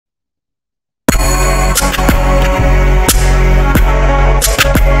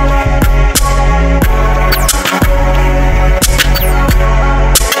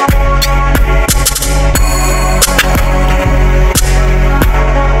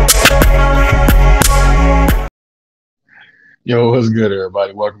Yo, what's good,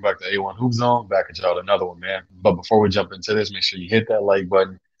 everybody? Welcome back to A1 Hoop Zone. Back at y'all with another one, man. But before we jump into this, make sure you hit that like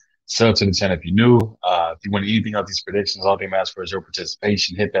button. Sub to the channel if you're new. If you want anything out these predictions, all they ask for is your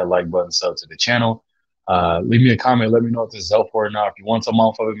participation. Hit that like button, sub to the channel. Leave me a comment. Let me know if this is helpful or not. If you want some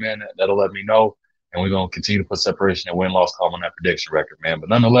off of it, man, that'll let me know. And we're going to continue to put separation and win-loss column on that prediction record, man. But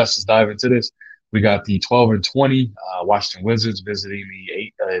nonetheless, let's dive into this. We got the 12 and 20 Washington Wizards visiting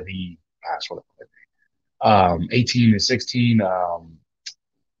what 18 and 16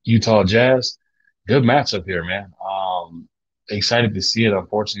 Utah Jazz. Good matchup here, man. Excited to see it.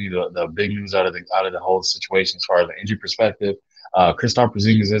 Unfortunately, the big news out of the whole situation as far as the injury perspective, Kristaps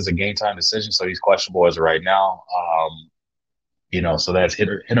Porzingis is a game time decision, so he's questionable as of right now. So that's hit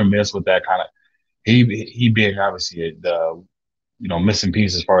or miss with that kind of he being obviously the missing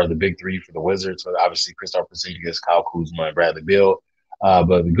piece as far as the big three for the Wizards. So obviously Kristaps Porzingis, Kyle Kuzma, and Bradley Beal.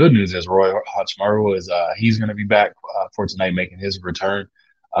 But the good news is Roy Hachimura is he's going to be back for tonight, making his return.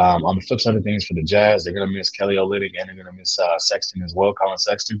 On the flip side of things for the Jazz, they're going to miss Kelly Olynyk and they're going to miss Sexton as well, Colin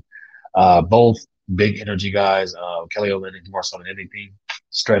Sexton. Both big energy guys. Kelly Olynyk more so than anything.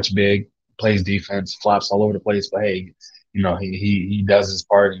 Stretch big, plays defense, flops all over the place. But hey, he does his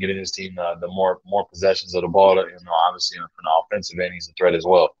part in getting his team the more possessions of the ball. Obviously from the offensive end, he's a threat as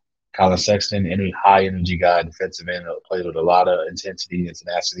well. Colin Sexton, any high energy guy, defensive end, plays with a lot of intensity and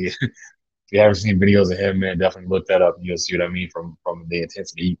tenacity. If you haven't seen videos of him, man, definitely look that up and you'll see what I mean from the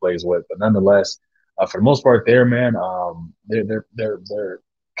intensity he plays with. But nonetheless, for the most part, there, man, they're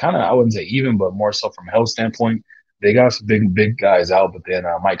kind of, I wouldn't say even, but more so from a health standpoint. They got some big guys out, but then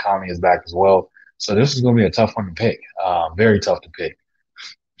Mike Conley is back as well. So this is going to be a tough one to pick. Very tough to pick.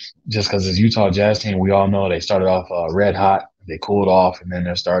 Just because this Utah Jazz team, we all know they started off red hot. They cooled off, and then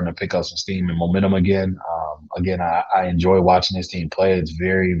they're starting to pick up some steam and momentum again. I enjoy watching this team play. It's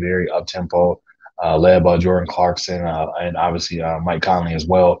very, very up-tempo, led by Jordan Clarkson and obviously Mike Conley as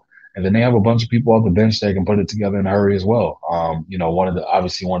well. And then they have a bunch of people off the bench that can put it together in a hurry as well. One of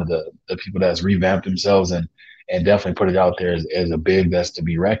the people that's revamped themselves and definitely put it out there as a big that's to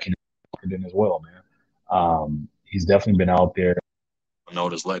be reckoned in as well, man. He's definitely been out there.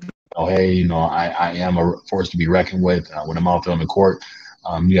 Notice letting hey, I am a force to be reckoned with when I'm out there on the court.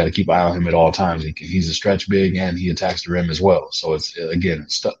 You got to keep an eye on him at all times. He's a stretch big and he attacks the rim as well. So it's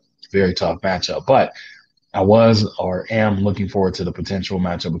very tough matchup. But I was or am looking forward to the potential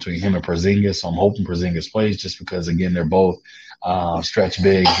matchup between him and Porzingis. So I'm hoping Porzingis plays just because again they're both stretch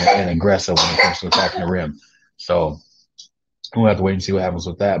big and aggressive when it comes to attacking the rim. So we'll have to wait and see what happens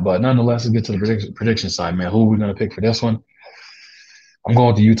with that. But nonetheless, let's get to the prediction side, man. Who are we going to pick for this one? I'm going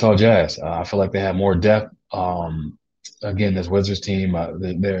with the Utah Jazz. I feel like they have more depth. Again, this Wizards team,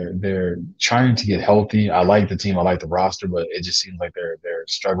 they're trying to get healthy. I like the team, I like the roster, but it just seems like they're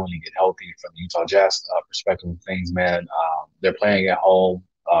struggling to get healthy from the Utah Jazz perspective of things, man. They're playing at home.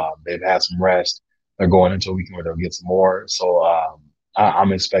 They've had some rest. They're going into a weekend where they'll get some more. So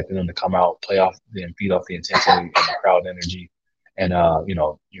I'm expecting them to come out, play off and feed off the intensity and the crowd energy, and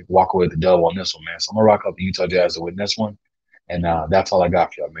you walk away with the dub on this one, man. So I'm gonna rock out the Utah Jazz to win this one. And that's all I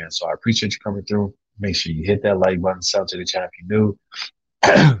got for y'all, man. So I appreciate you coming through. Make sure you hit that like button, sub to the channel if you're new.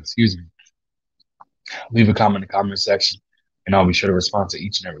 Excuse me. Leave a comment in the comment section, and I'll be sure to respond to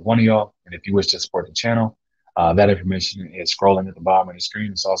each and every one of y'all. And if you wish to support the channel, that information is scrolling at the bottom of the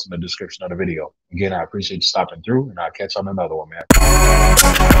screen. It's also in the description of the video. Again, I appreciate you stopping through, and I'll catch you on another one, man.